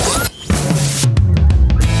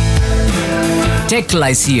Tech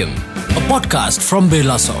Lyceum, a podcast from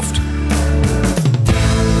Birlasoft.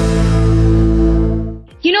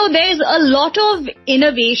 You know, there's a lot of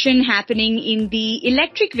innovation happening in the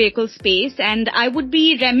electric vehicle space, and I would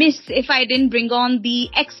be remiss if I didn't bring on the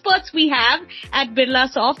experts we have at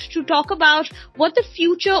Birlasoft to talk about what the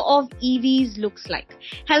future of EVs looks like.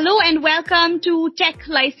 Hello and welcome to Tech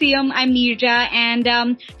Lyceum. I'm Neerja,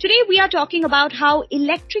 and today we are talking about how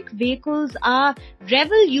electric vehicles are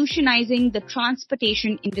revolutionizing the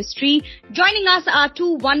transportation industry. Joining us are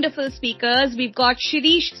two wonderful speakers. We've got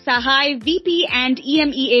Shirish Sahai, VP and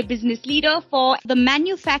EMEA Business Leader for the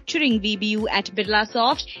Manufacturing VBU at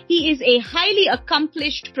Birlasoft. He is a highly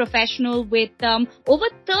accomplished professional with over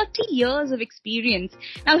 30 years of experience.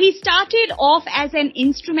 Now, he started off as an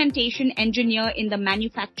instrumentation engineer in the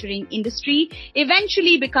manufacturing industry,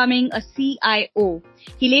 eventually becoming a CIO.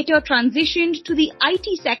 He later transitioned to the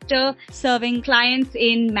IT sector, serving clients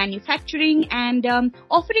in manufacturing and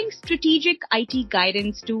offering strategic IT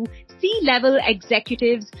guidance to C-level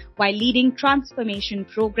executives while leading transformation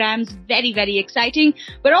programs. Very, very exciting.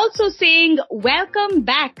 We're also saying welcome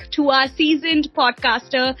back to our seasoned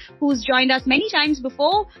podcaster who's joined us many times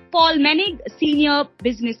before, Paul Menig, Senior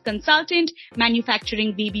Business Consultant,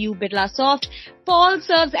 Manufacturing VBU Birlasoft. Paul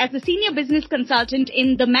serves as a senior business consultant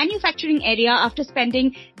in the manufacturing area after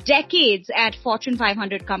spending decades at Fortune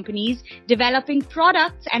 500 companies, developing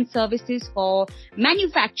products and services for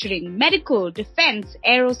manufacturing, medical, defense,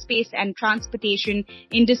 aerospace, and transportation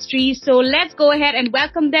industries. So let's go ahead and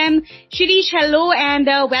welcome them. Shirish, hello, and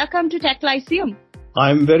welcome to Tech Lyceum.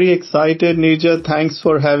 I'm very excited, Neerja. Thanks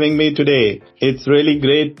for having me today. It's really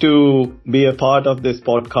great to be a part of this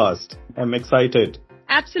podcast. I'm excited.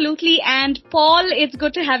 Absolutely. And Paul, it's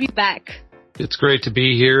good to have you back. It's great to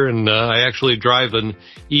be here, and I actually drive an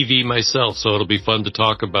EV myself, so it'll be fun to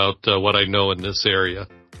talk about what I know in this area.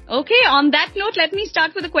 Okay, on that note, let me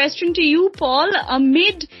start with a question to you, Paul.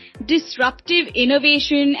 Amid disruptive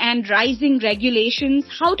innovation and rising regulations,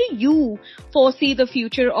 how do you foresee the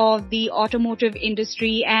future of the automotive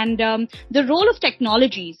industry and the role of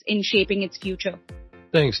technologies in shaping its future?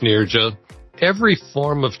 Thanks, Neerja. Every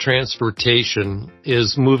form of transportation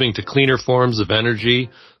is moving to cleaner forms of energy,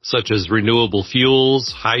 such as renewable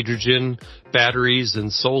fuels, hydrogen, batteries,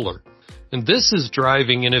 and solar. And this is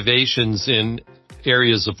driving innovations in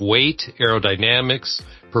areas of weight, aerodynamics,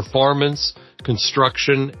 performance,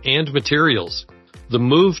 construction, and materials. The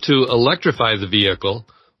move to electrify the vehicle,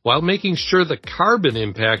 while making sure the carbon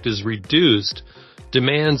impact is reduced,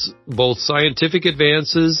 demands both scientific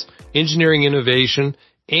advances, engineering innovation,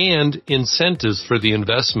 and incentives for the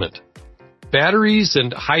investment. Batteries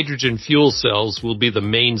and hydrogen fuel cells will be the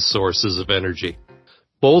main sources of energy.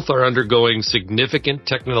 Both are undergoing significant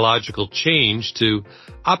technological change to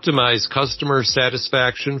optimize customer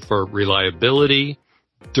satisfaction for reliability,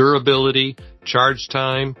 durability, charge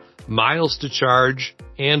time, miles to charge,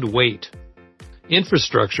 and weight.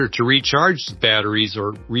 Infrastructure to recharge batteries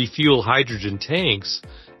or refuel hydrogen tanks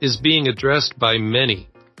is being addressed by many.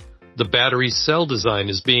 The battery cell design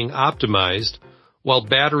is being optimized, while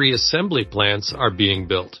battery assembly plants are being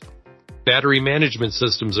built. Battery management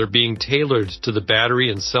systems are being tailored to the battery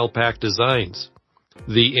and cell pack designs.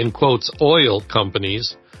 The, in quotes, oil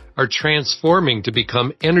companies are transforming to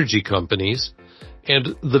become energy companies,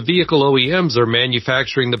 and the vehicle OEMs are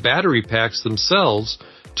manufacturing the battery packs themselves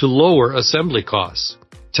to lower assembly costs.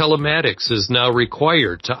 Telematics is now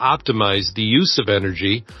required to optimize the use of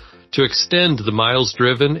energy to extend the miles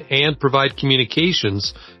driven and provide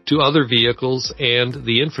communications to other vehicles and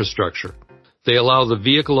the infrastructure. They allow the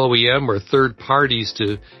vehicle OEM or third parties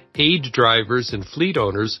to aid drivers and fleet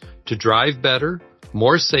owners to drive better,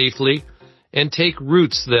 more safely, and take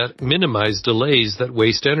routes that minimize delays that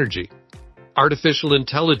waste energy. Artificial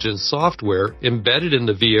intelligence software embedded in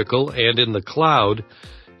the vehicle and in the cloud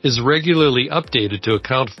is regularly updated to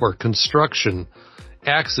account for construction,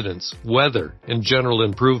 accidents, weather, and general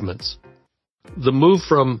improvements. The move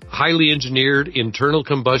from highly engineered internal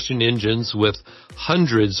combustion engines with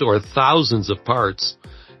hundreds or thousands of parts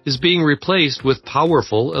is being replaced with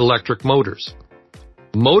powerful electric motors.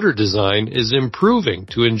 Motor design is improving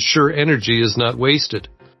to ensure energy is not wasted.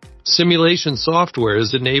 Simulation software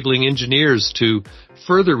is enabling engineers to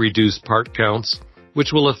further reduce part counts,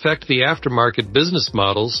 which will affect the aftermarket business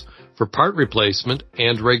models for part replacement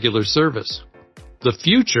and regular service. The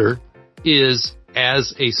future is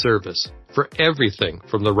as a service for everything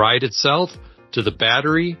from the ride itself to the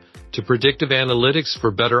battery to predictive analytics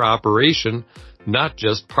for better operation, not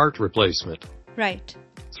just part replacement. Right.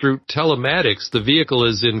 Through telematics, the vehicle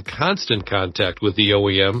is in constant contact with the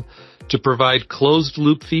OEM to provide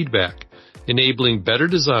closed-loop feedback, enabling better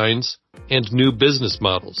designs, and new business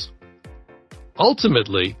models.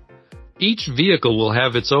 Ultimately, each vehicle will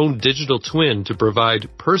have its own digital twin to provide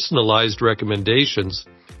personalized recommendations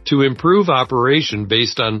to improve operation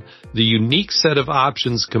based on the unique set of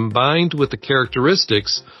options combined with the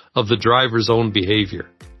characteristics of the driver's own behavior.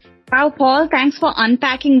 Wow, Paul, thanks for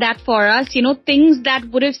unpacking that for us. Things that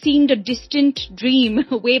would have seemed a distant dream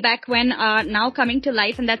way back when are now coming to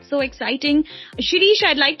life, and that's so exciting. Shirish,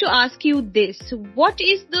 I'd like to ask you this. What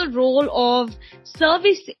is the role of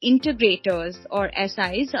service integrators or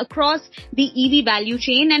SIs across the EV value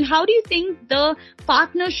chain, and how do you think the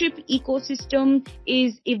partnership ecosystem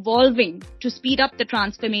is evolving to speed up the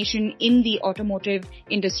transformation in the automotive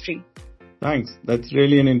industry? Thanks. That's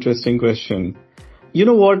really an interesting question. You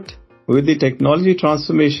know what? With the technology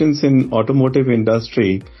transformations in automotive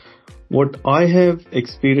industry, what I have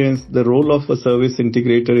experienced, the role of a service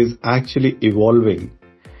integrator is actually evolving.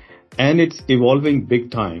 And it's evolving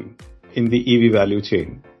big time in the EV value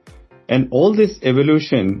chain. And all this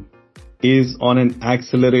evolution is on an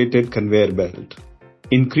accelerated conveyor belt.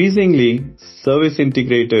 Increasingly, service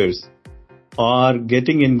integrators are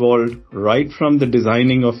getting involved right from the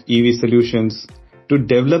designing of EV solutions to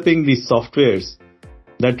developing the softwares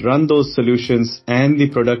that run those solutions and the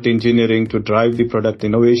product engineering to drive the product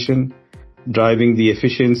innovation, driving the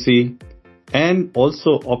efficiency, and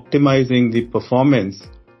also optimizing the performance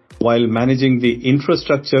while managing the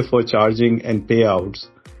infrastructure for charging and payouts,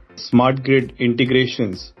 smart grid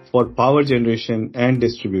integrations for power generation and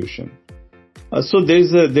distribution. So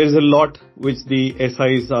there's a lot which the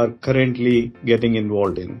SIs are currently getting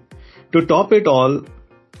involved in. To top it all,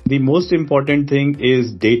 the most important thing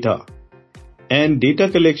is data. And data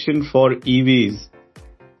collection for EVs,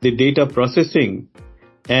 the data processing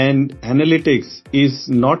and analytics is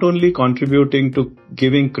not only contributing to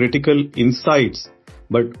giving critical insights,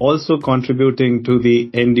 but also contributing to the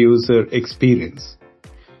end user experience.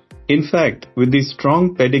 In fact, with the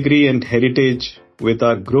strong pedigree and heritage with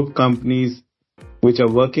our group companies, which are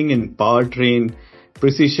working in powertrain,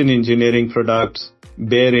 precision engineering products,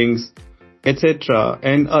 bearings, etc.,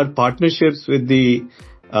 and our partnerships with the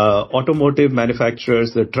automotive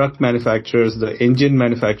manufacturers, the truck manufacturers, the engine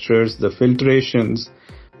manufacturers, the filtrations,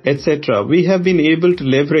 etc., we have been able to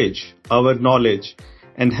leverage our knowledge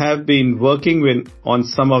and have been working on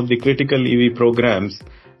some of the critical EV programs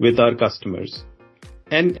with our customers.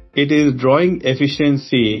 And it is drawing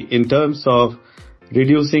efficiency in terms of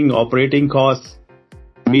reducing operating costs,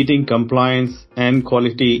 meeting compliance and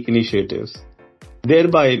quality initiatives,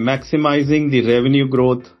 thereby maximizing the revenue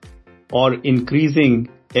growth or increasing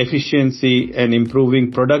efficiency and improving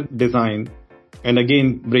product design, and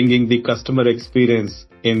again bringing the customer experience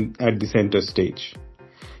in at the center stage.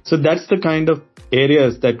 So that's the kind of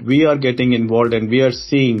areas that we are getting involved, and we are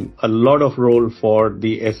seeing a lot of role for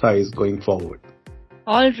the SIs going forward.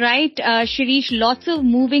 All right, Shirish, lots of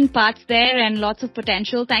moving parts there and lots of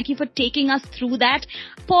potential. Thank you for taking us through that.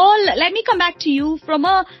 Paul, let me come back to you from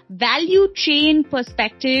a value chain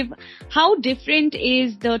perspective. How different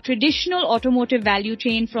is the traditional automotive value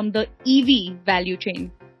chain from the EV value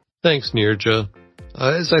chain? Thanks, Nirja.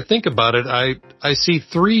 As I think about it, I see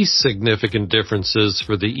three significant differences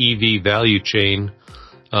for the EV value chain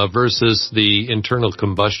versus the internal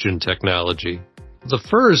combustion technology. The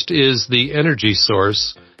first is the energy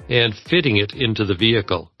source and fitting it into the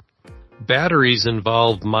vehicle. Batteries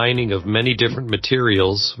involve mining of many different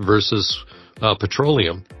materials versus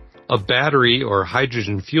petroleum. A battery or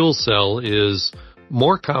hydrogen fuel cell is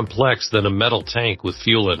more complex than a metal tank with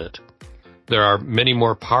fuel in it. There are many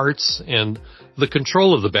more parts, and the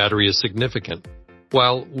control of the battery is significant.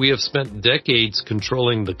 While we have spent decades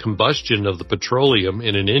controlling the combustion of the petroleum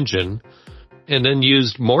in an engine, and then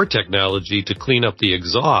used more technology to clean up the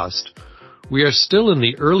exhaust, we are still in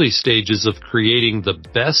the early stages of creating the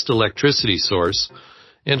best electricity source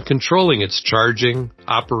and controlling its charging,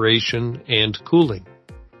 operation, and cooling.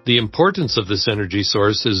 The importance of this energy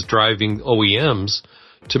source is driving OEMs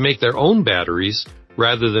to make their own batteries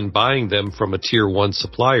rather than buying them from a Tier 1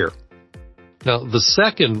 supplier. Now, the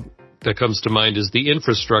second that comes to mind is the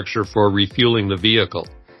infrastructure for refueling the vehicle.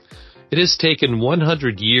 It has taken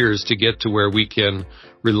 100 years to get to where we can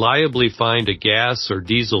reliably find a gas or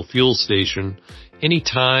diesel fuel station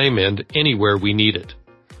anytime and anywhere we need it.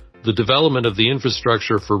 The development of the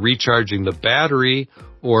infrastructure for recharging the battery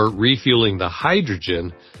or refueling the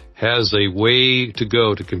hydrogen has a way to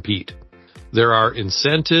go to compete. There are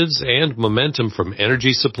incentives and momentum from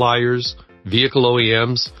energy suppliers, vehicle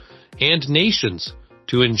OEMs, and nations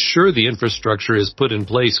to ensure the infrastructure is put in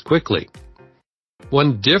place quickly.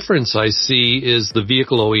 One difference I see is the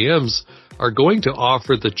vehicle OEMs are going to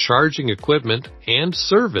offer the charging equipment and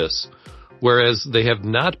service, whereas they have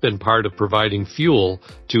not been part of providing fuel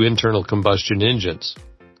to internal combustion engines.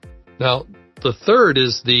 Now, the third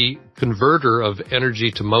is the converter of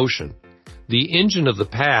energy to motion. The engine of the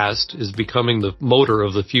past is becoming the motor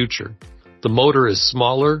of the future. The motor is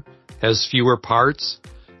smaller, has fewer parts,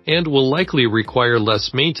 and will likely require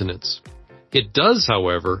less maintenance. It does,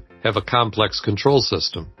 however, have a complex control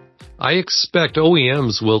system. I expect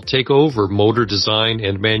OEMs will take over motor design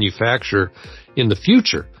and manufacture in the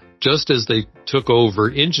future, just as they took over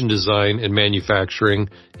engine design and manufacturing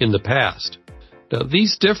in the past. Now,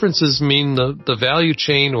 these differences mean the value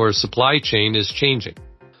chain or supply chain is changing.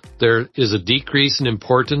 There is a decrease in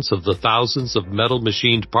importance of the thousands of metal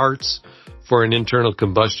machined parts for an internal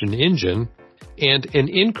combustion engine, and an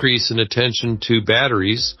increase in attention to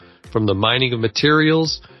batteries from the mining of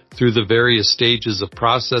materials through the various stages of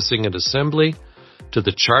processing and assembly, to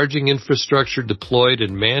the charging infrastructure deployed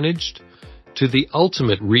and managed, to the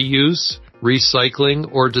ultimate reuse,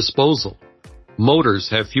 recycling, or disposal. Motors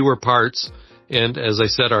have fewer parts and, as I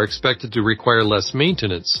said, are expected to require less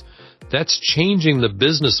maintenance. That's changing the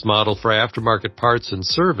business model for aftermarket parts and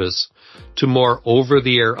service to more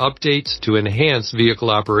over-the-air updates to enhance vehicle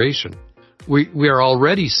operation. We are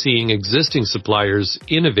already seeing existing suppliers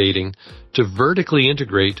innovating to vertically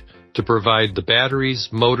integrate to provide the batteries,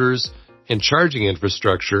 motors, and charging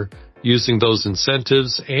infrastructure using those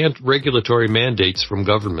incentives and regulatory mandates from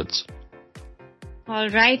governments. All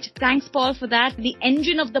right. Thanks, Paul, for that. The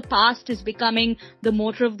engine of the past is becoming the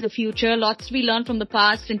motor of the future. Lots to be learned from the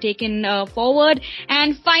past and taken forward.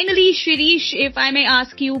 And finally, Shirish, if I may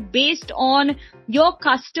ask you, based on your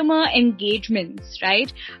customer engagements, right,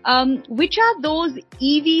 which are those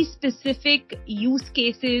EV-specific use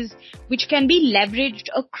cases which can be leveraged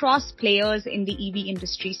across players in the EV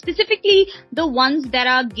industry, specifically the ones that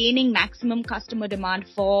are gaining maximum customer demand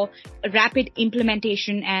for rapid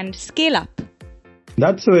implementation and scale-up?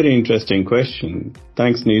 That's a very interesting question.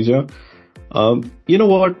 Thanks, Neerja. You know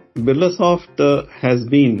what? Birlasoft has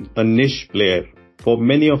been a niche player for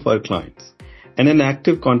many of our clients and an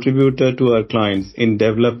active contributor to our clients in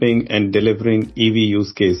developing and delivering EV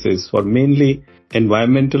use cases for mainly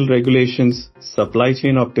environmental regulations, supply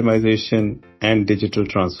chain optimization, and digital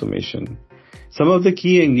transformation. Some of the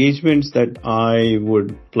key engagements that I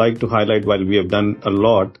would like to highlight, while we have done a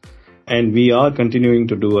lot, and we are continuing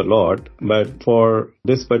to do a lot, but for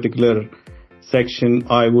this particular section,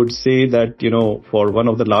 I would say that, for one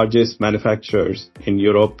of the largest manufacturers in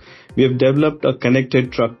Europe, we have developed a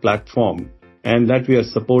connected truck platform and that we are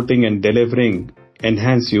supporting and delivering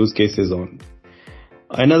enhanced use cases on.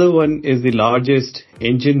 Another one is the largest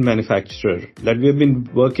engine manufacturer that we have been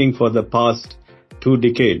working for the past 2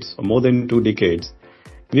 decades or more than 2 decades.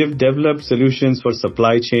 We have developed solutions for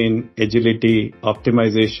supply chain agility,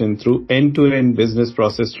 optimization through end-to-end business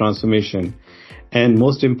process transformation, and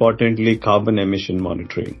most importantly, carbon emission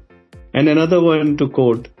monitoring. And another one to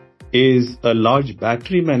quote is a large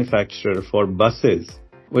battery manufacturer for buses,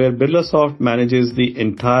 where Birlasoft manages the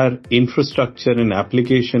entire infrastructure and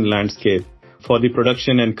application landscape for the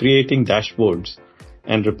production and creating dashboards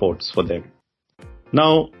and reports for them.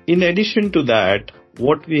 Now, in addition to that,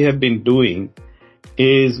 what we have been doing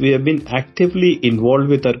is we have been actively involved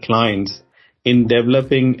with our clients in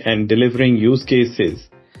developing and delivering use cases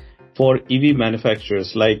for EV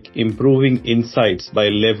manufacturers, like improving insights by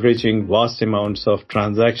leveraging vast amounts of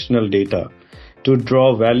transactional data to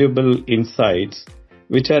draw valuable insights,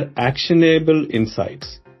 which are actionable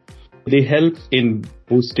insights. They help in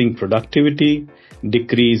boosting productivity,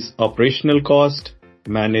 decrease operational cost,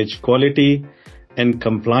 manage quality and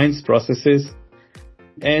compliance processes,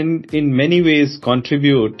 and in many ways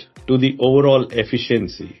contribute to the overall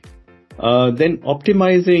efficiency. Then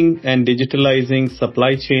optimizing and digitalizing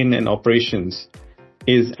supply chain and operations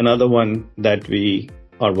is another one that we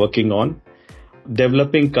are working on.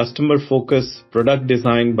 Developing customer-focused product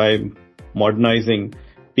design by modernizing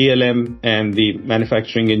PLM and the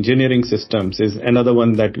manufacturing engineering systems is another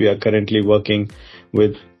one that we are currently working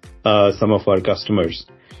with some of our customers.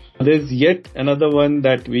 There's yet another one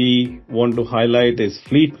that we want to highlight is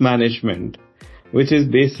fleet management, which is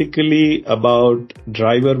basically about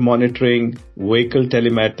driver monitoring, vehicle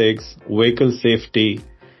telematics, vehicle safety,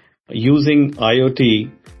 using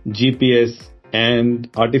IoT, GPS, and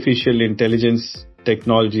artificial intelligence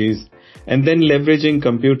technologies, and then leveraging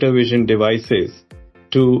computer vision devices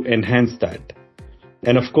to enhance that.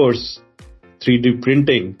 And of course, 3D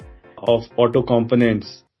printing of auto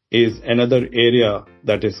components is another area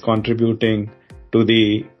that is contributing to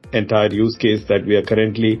the entire use case that we are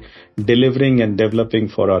currently delivering and developing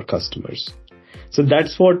for our customers. So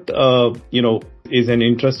that's what, is an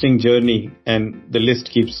interesting journey, and the list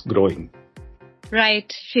keeps growing.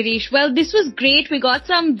 Right, Shirish. Well, this was great. We got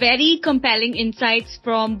some very compelling insights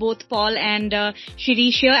from both Paul and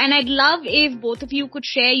Shirish here. And I'd love if both of you could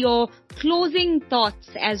share your closing thoughts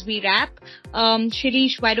as we wrap.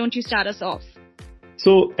 Shirish, why don't you start us off?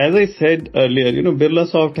 So, as I said earlier,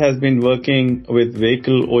 Birlasoft has been working with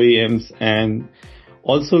vehicle OEMs and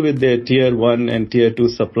also with their tier 1 and tier 2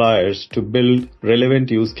 suppliers to build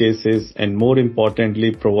relevant use cases and, more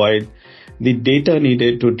importantly, provide the data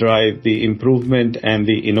needed to drive the improvement and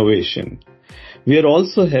the innovation. We are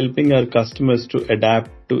also helping our customers to adapt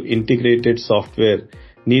to integrated software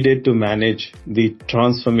needed to manage the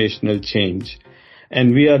transformational change.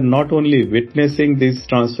 And we are not only witnessing these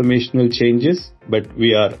transformational changes, but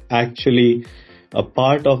we are actually a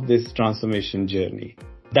part of this transformation journey.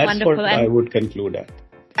 That's Wonderful. What I would conclude at.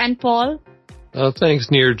 And Paul? Thanks,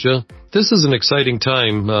 Neerja. This is an exciting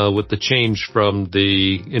time with the change from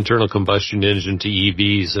the internal combustion engine to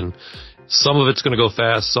EVs, and some of it's going to go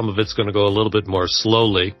fast, some of it's going to go a little bit more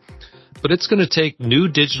slowly. But it's going to take new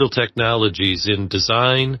digital technologies in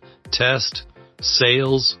design, test,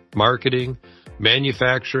 sales, marketing,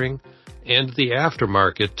 manufacturing, and the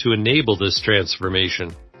aftermarket to enable this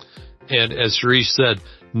transformation. And as Shirish said,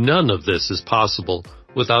 none of this is possible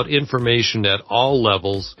without information at all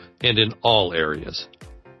levels and in all areas.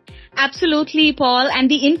 Absolutely, Paul. And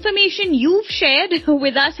the information you've shared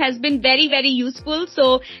with us has been very, very useful.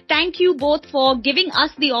 So thank you both for giving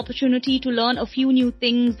us the opportunity to learn a few new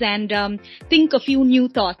things and think a few new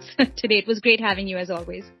thoughts today. It was great having you as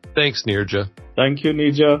always. Thanks, Neerja. Thank you,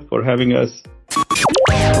 Neerja, for having us.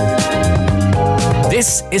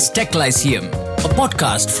 This is Tech Lyceum, a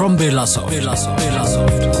podcast from Birlasoft.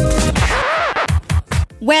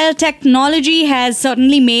 Well, technology has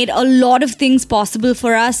certainly made a lot of things possible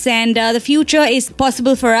for us, and the future is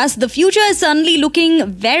possible for us. The future is certainly looking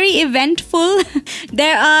very eventful.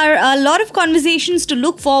 There are a lot of conversations to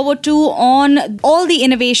look forward to on all the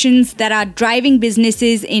innovations that are driving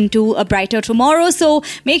businesses into a brighter tomorrow. So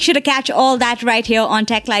make sure to catch all that right here on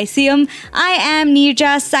Tech Lyceum. I am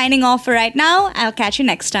Neerja signing off for right now. I'll catch you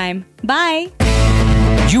next time. Bye.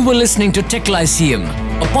 You were listening to Tech Lyceum,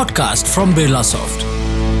 a podcast from Birlasoft.